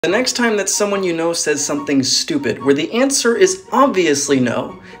The next time that someone you know says something stupid, where the answer is obviously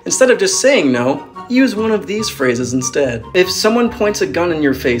no, instead of just saying no, use one of these phrases instead. If someone points a gun in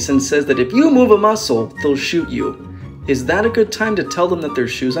your face and says that if you move a muscle, they'll shoot you, is that a good time to tell them that their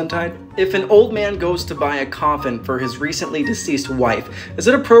shoe's untied? If an old man goes to buy a coffin for his recently deceased wife, is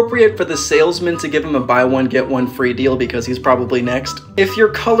it appropriate for the salesman to give him a buy one get one free deal because he's probably next? If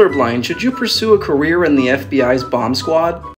you're colorblind, should you pursue a career in the FBI's bomb squad?